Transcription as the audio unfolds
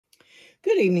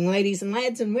Good evening, ladies and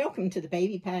lads, and welcome to the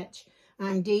Baby Patch.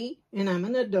 I'm Dee, and I'm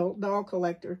an adult doll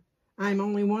collector. I'm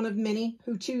only one of many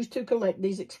who choose to collect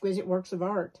these exquisite works of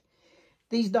art.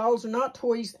 These dolls are not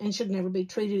toys and should never be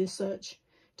treated as such.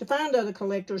 To find other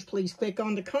collectors, please click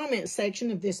on the comment section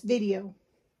of this video.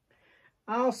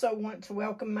 I also want to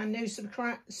welcome my new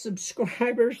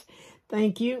subscribers.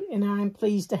 Thank you, and I'm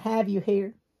pleased to have you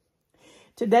here.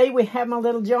 Today we have my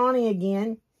little Johnny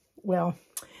again. Well,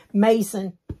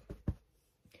 Mason.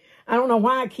 I don't know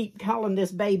why I keep calling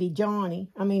this baby Johnny.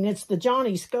 I mean, it's the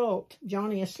Johnny sculpt,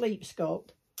 Johnny Asleep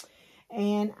sculpt.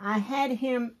 And I had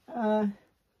him,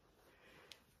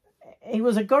 he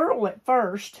was a girl at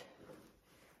first,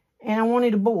 and I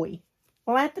wanted a boy.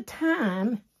 Well, at the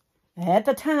time,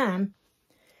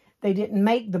 they didn't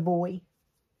make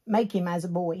him as a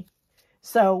boy.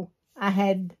 So I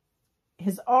had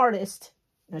his artist.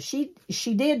 Now, she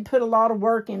did put a lot of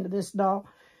work into this doll.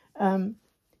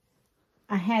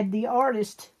 I had the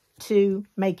artist to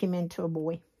make him into a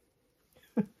boy.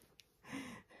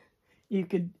 You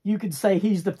could say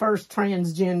he's the first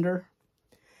transgender.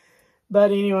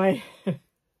 But anyway,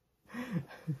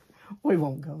 we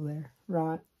won't go there,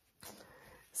 right?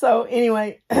 So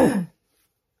anyway, I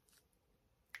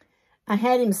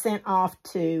had him sent off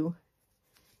to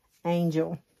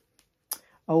Angel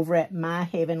over at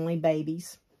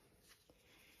MyHeavenlyBabies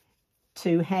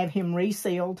to have him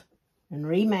resealed and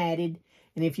rematted.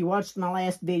 And if you watched my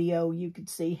last video, you could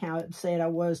see how upset I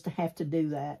was to have to do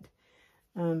that.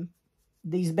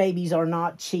 These babies are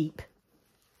not cheap.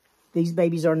 These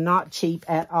babies are not cheap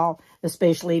at all,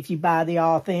 especially if you buy the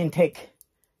authentic.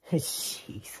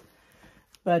 Jeez.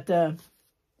 But I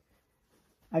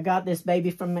got this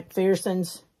baby from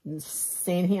McPherson's and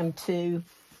sent him to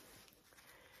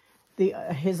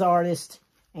his artist,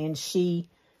 and she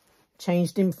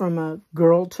changed him from a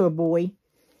girl to a boy.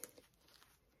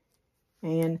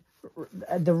 And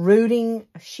the rooting,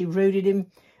 she rooted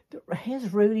him.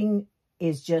 His rooting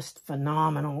is just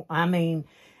phenomenal. I mean,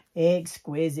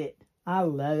 exquisite. I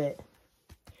love it.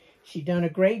 She done a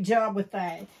great job with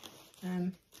that.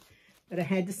 But I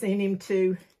had to send him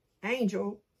to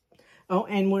Angel. Oh,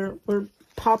 and we're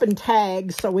popping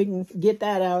tags so we can get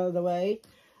that out of the way.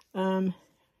 And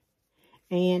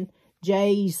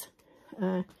Jay's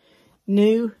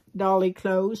new dolly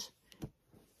clothes.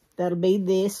 That'll be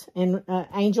this. And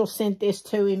Angel sent this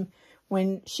to him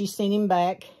when she sent him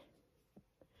back.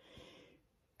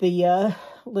 The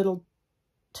little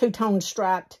two-tone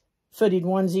striped footed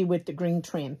onesie with the green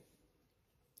trim.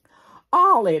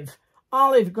 Olive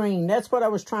green. That's what I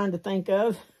was trying to think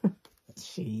of.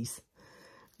 Jeez.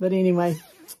 But anyway,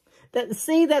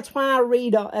 that's why I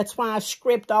read. That's why I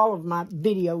script all of my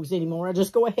videos anymore. I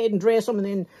just go ahead and dress them and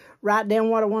then write down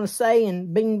what I want to say,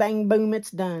 and bing, bang, boom, it's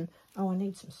done. Oh, I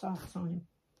need some socks on him.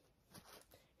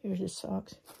 Here's his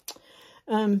socks.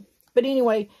 But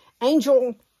anyway,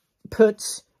 Angel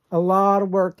puts a lot of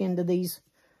work into these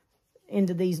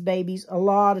babies. A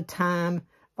lot of time,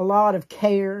 a lot of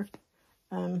care,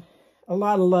 a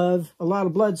lot of love, a lot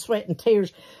of blood, sweat, and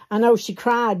tears. I know she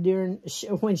cried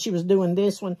when she was doing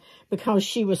this one because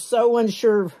she was so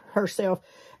unsure of herself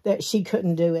that she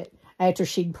couldn't do it after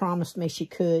she'd promised me she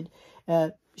could.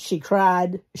 She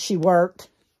cried. She worked.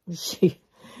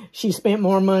 She spent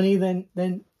more money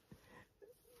than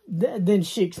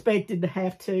she expected to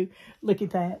have to. Look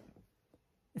at that.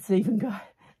 It's even got,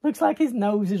 looks like his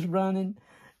nose is running.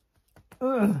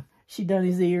 Ugh. She done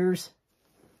his ears.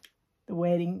 The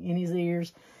wedding in his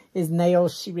ears. His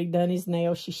nails, she redone his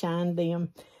nails. She shined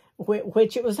them.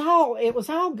 Which it was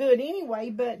all good anyway,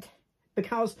 but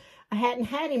because I hadn't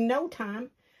had him no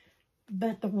time.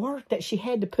 But the work that she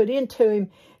had to put into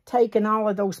him, taking all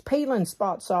of those peeling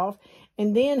spots off,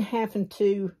 and then having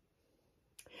to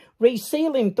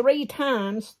reseal him three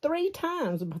times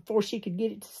before she could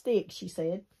get it to stick, she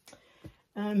said.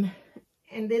 And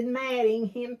then matting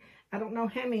him. I don't know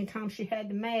how many times she had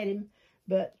to mat him,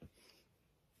 but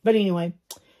anyway,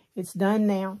 it's done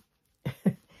now.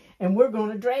 And we're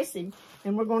going to dress him.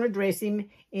 And we're going to dress him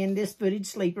in this footed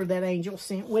sleeper that Angel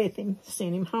sent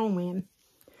him home in.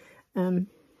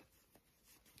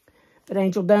 But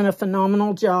Angel done a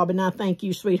phenomenal job, and I thank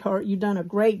you, sweetheart. You've done a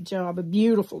great job, a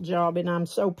beautiful job, and I'm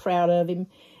so proud of him.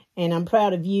 And I'm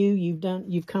proud of you.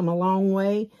 You've come a long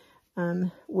way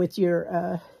with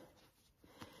your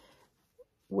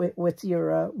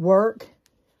work,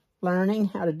 learning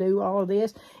how to do all of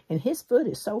this. And his foot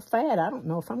is so fat, I don't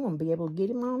know if I'm going to be able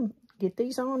to get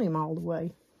these on him all the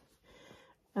way.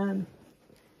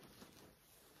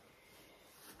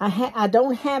 I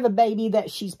don't have a baby that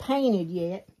she's painted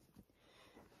yet.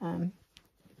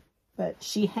 But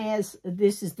she has,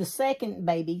 this is the second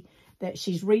baby that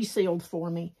she's resealed for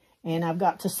me. And I've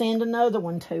got to send another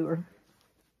one to her.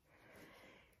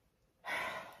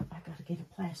 I've got to get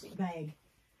a plastic bag.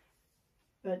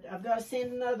 But I've got to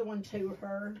send another one to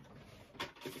her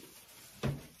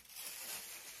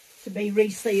to be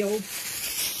resealed.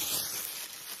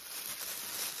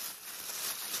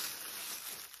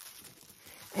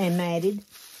 And matted.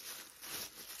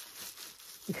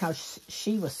 Because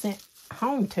she was sent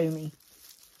home to me.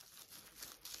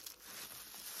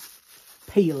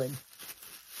 Peeling.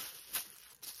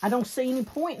 I don't see any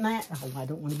point in that. Oh, I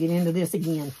don't want to get into this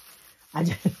again. I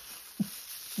just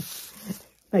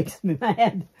makes me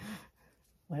mad.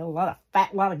 Well, a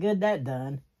lot of good that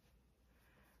done.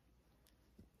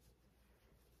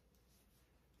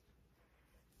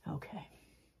 Okay.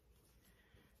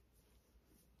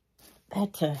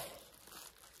 That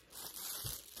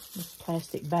this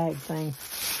plastic bag thing.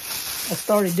 I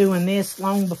started doing this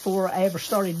long before I ever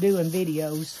started doing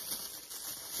videos.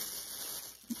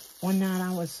 One night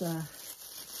I was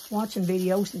watching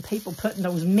videos and people putting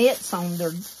those mitts on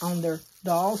their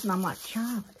dolls, and I'm like,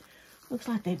 God, looks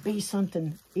like there'd be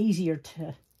something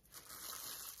an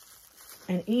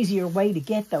easier way to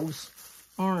get those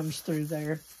arms through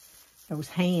there, those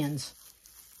hands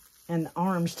and the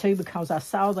arms too, because I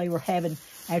saw they were having,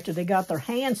 after they got their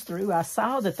hands through, I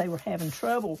saw that they were having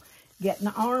trouble getting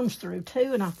the arms through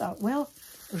too, and I thought, well,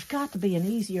 there's got to be an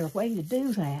easier way to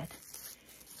do that.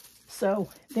 So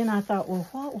then I thought, well,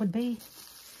 what would be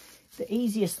the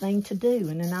easiest thing to do?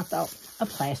 And then I thought, a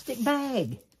plastic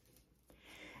bag.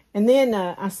 And then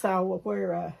I saw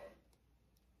where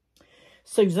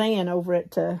Suzanne over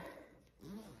at,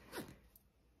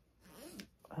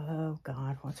 oh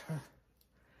God, what's her?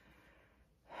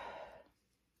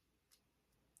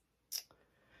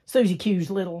 Susie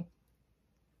Q's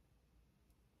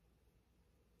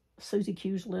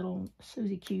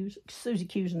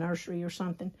nursery or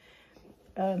something.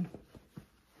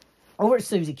 Over at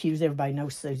Susie Q's, everybody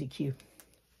knows Susie Q.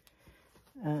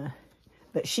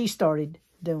 But she started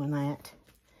doing that.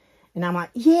 And I'm like,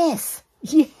 yes,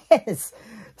 yes.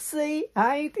 See,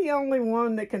 I ain't the only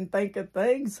one that can think of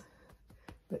things.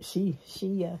 But she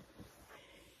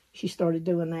started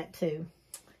doing that too.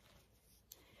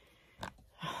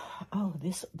 Oh,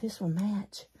 this will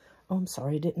match. Oh, I'm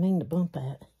sorry, I didn't mean to bump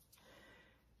that.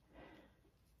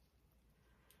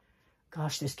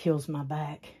 Gosh, this kills my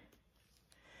back.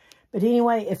 But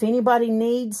anyway, if anybody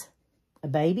needs a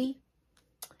baby,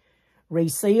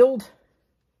 resealed,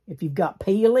 if you've got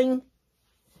peeling,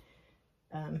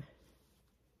 on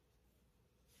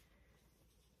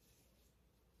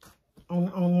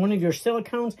one of your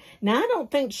silicones. Now, I don't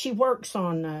think she works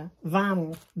on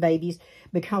vinyl babies,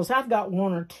 because I've got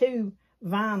one or two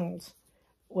vinyls.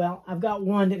 Well, I've got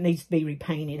one that needs to be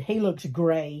repainted. He looks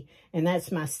gray, and that's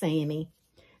my Sammy.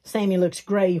 Sammy looks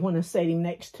gray when I set him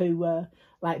next to,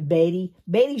 like, Betty.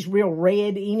 Betty's real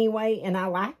red anyway, and I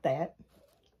like that.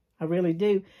 I really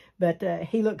do. But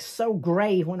he looks so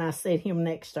gray when I set him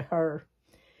next to her.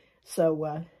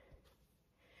 So,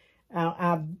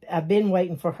 I've been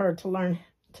waiting for her to learn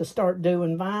to start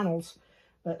doing vinyls.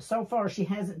 But so far, she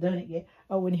hasn't done it yet.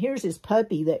 Oh, and here's his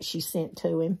puppy that she sent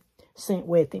home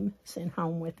with him.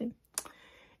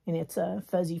 And it's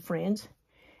Fuzzy Friends.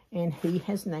 And he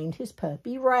has named his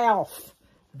puppy Ralph.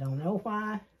 I don't know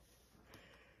why,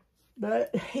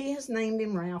 but he has named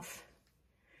him Ralph.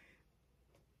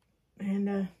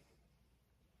 And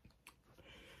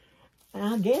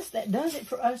I guess that does it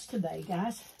for us today,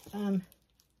 guys.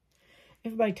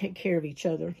 Everybody take care of each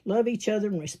other. Love each other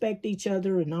and respect each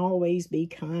other, and always be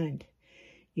kind.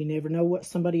 You never know what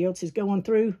somebody else is going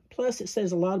through. Plus, it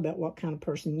says a lot about what kind of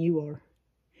person you are.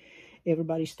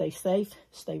 Everybody stay safe,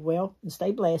 stay well, and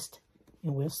stay blessed.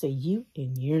 And we'll see you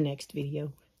in your next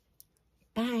video.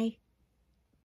 Bye.